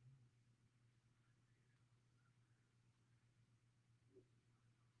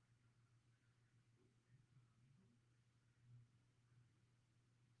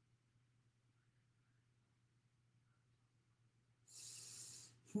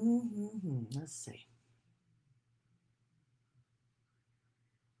one? Let's see.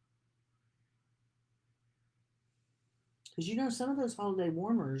 Because you know, some of those holiday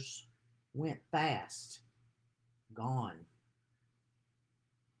warmers went fast, gone.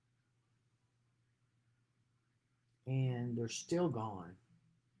 And they're still gone.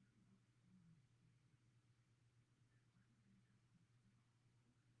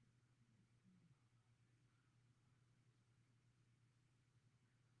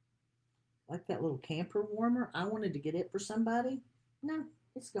 Like that little camper warmer. I wanted to get it for somebody. No,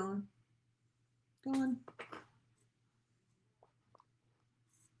 it's gone. Gone.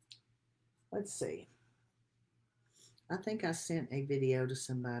 Let's see. I think I sent a video to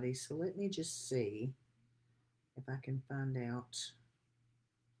somebody, so let me just see if I can find out.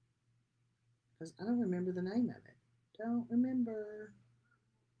 Because I don't remember the name of it. Don't remember.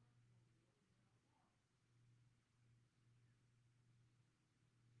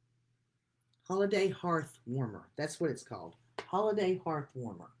 Holiday Hearth Warmer. That's what it's called. Holiday Hearth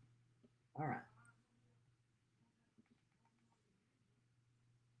Warmer. All right.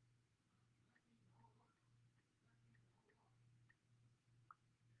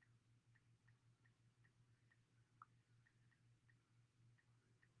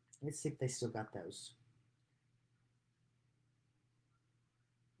 Let's see if they still got those.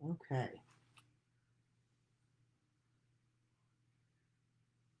 Okay.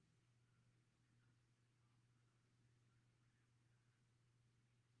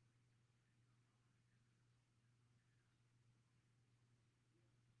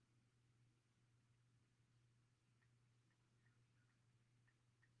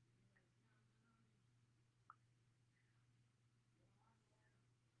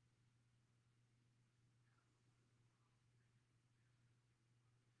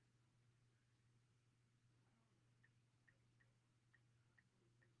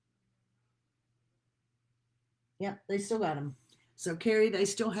 Yep, they still got them. So, Carrie, they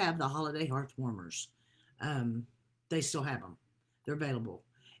still have the holiday hearth warmers. Um, they still have them. They're available.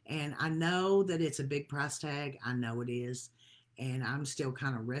 And I know that it's a big price tag. I know it is. And I'm still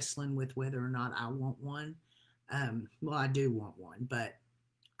kind of wrestling with whether or not I want one. Well, I do want one, but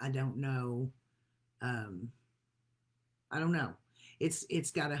I don't know. Um, I don't know.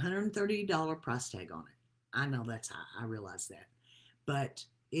 It's got a $130 price tag on it. I know that's high. I realize that, but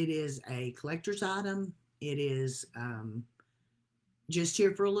it is a collector's item. It is just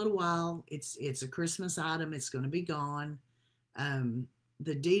here for a little while. It's a Christmas item. It's going to be gone. Um,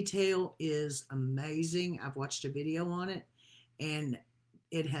 the detail is amazing. I've watched a video on it, and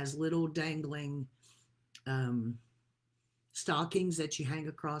it has little dangling um, stockings that you hang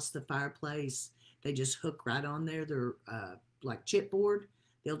across the fireplace. They just hook right on there. They're like chipboard.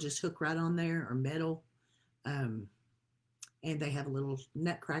 They'll just hook right on there, or metal. Um, and they have a little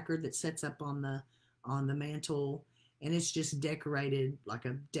nutcracker that sets up on the mantle, and it's just decorated like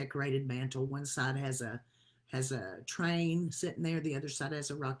a decorated mantle. One side has a train sitting there. The other side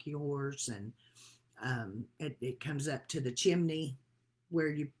has a rocky horse, and it comes up to the chimney where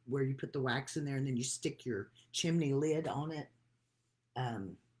you put the wax in there, and then you stick your chimney lid on it.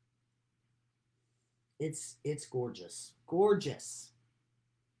 Um, it's gorgeous, gorgeous.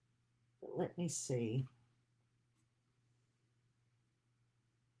 But let me see.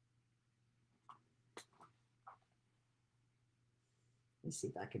 Let me see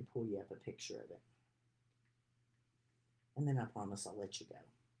if I can pull you up a picture of it, and then I promise I'll let you go.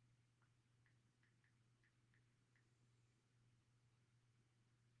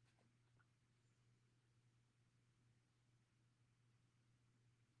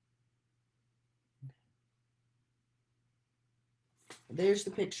 There's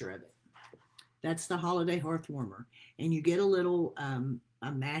the picture of it. That's the holiday hearth warmer, and you get a little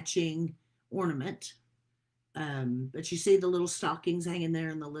a matching ornament. But you see the little stockings hanging there,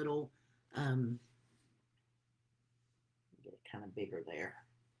 and the little get it kind of bigger there.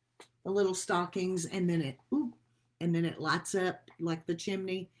 The little stockings, and then it lights up like the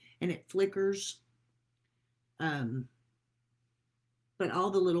chimney, and it flickers. Um, but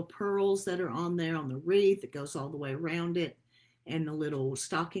all the little pearls that are on there on the wreath, it goes all the way around it, and the little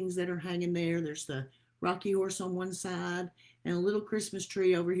stockings that are hanging there. There's the rocky horse on one side, and a little Christmas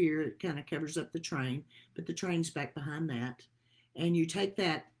tree over here. It kind of covers up the train, but the train's back behind that. And you take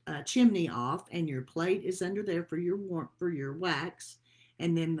that chimney off, and your plate is under there for your wax,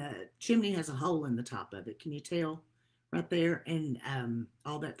 and then the chimney has a hole in the top of it. Can you tell right there? And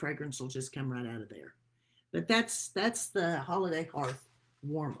all that fragrance will just come right out of there. But that's the holiday hearth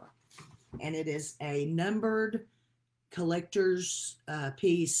warmer, and it is a numbered collector's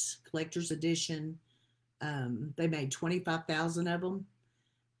piece, collector's edition. They made 25,000 of them,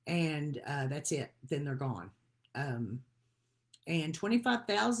 and that's it. Then they're gone. And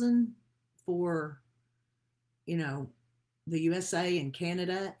 25,000 for, you know, the USA and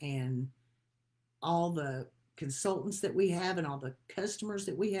Canada and all the consultants that we have and all the customers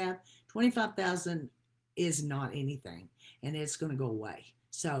that we have, 25,000 is not anything, and it's going to go away.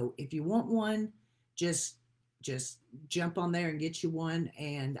 So if you want one, just jump on there and get you one.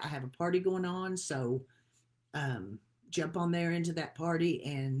 And I have a party going on, so jump on there into that party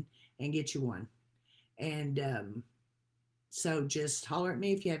and get you one. And so just holler at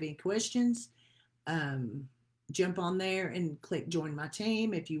me if you have any questions. Jump on there and click join my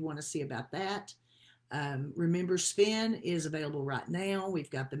team if you want to see about that. Remember, Spin is available right now.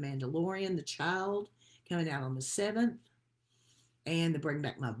 We've got the Mandalorian, the Child, coming out on the 7th, and the Bring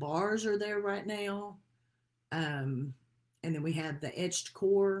Back My Bars are there right now. And then we have the Etched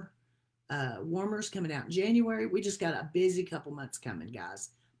Core warmers coming out in January. We just got a busy couple months coming,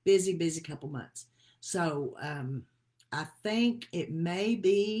 guys. Busy couple months. So I think it may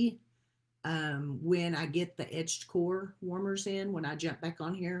be when I get the Etched Core warmers in, when I jump back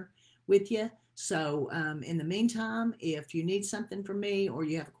on here with you. So in the meantime, if you need something from me or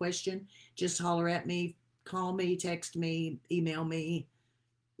you have a question, just holler at me, call me, text me, email me,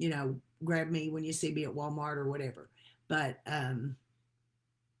 you know, grab me when you see me at Walmart or whatever. But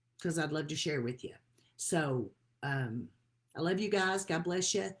because I'd love to share with you. So I love you guys. God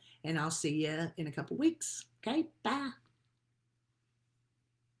bless you. And I'll see you in a couple weeks. Okay, bye.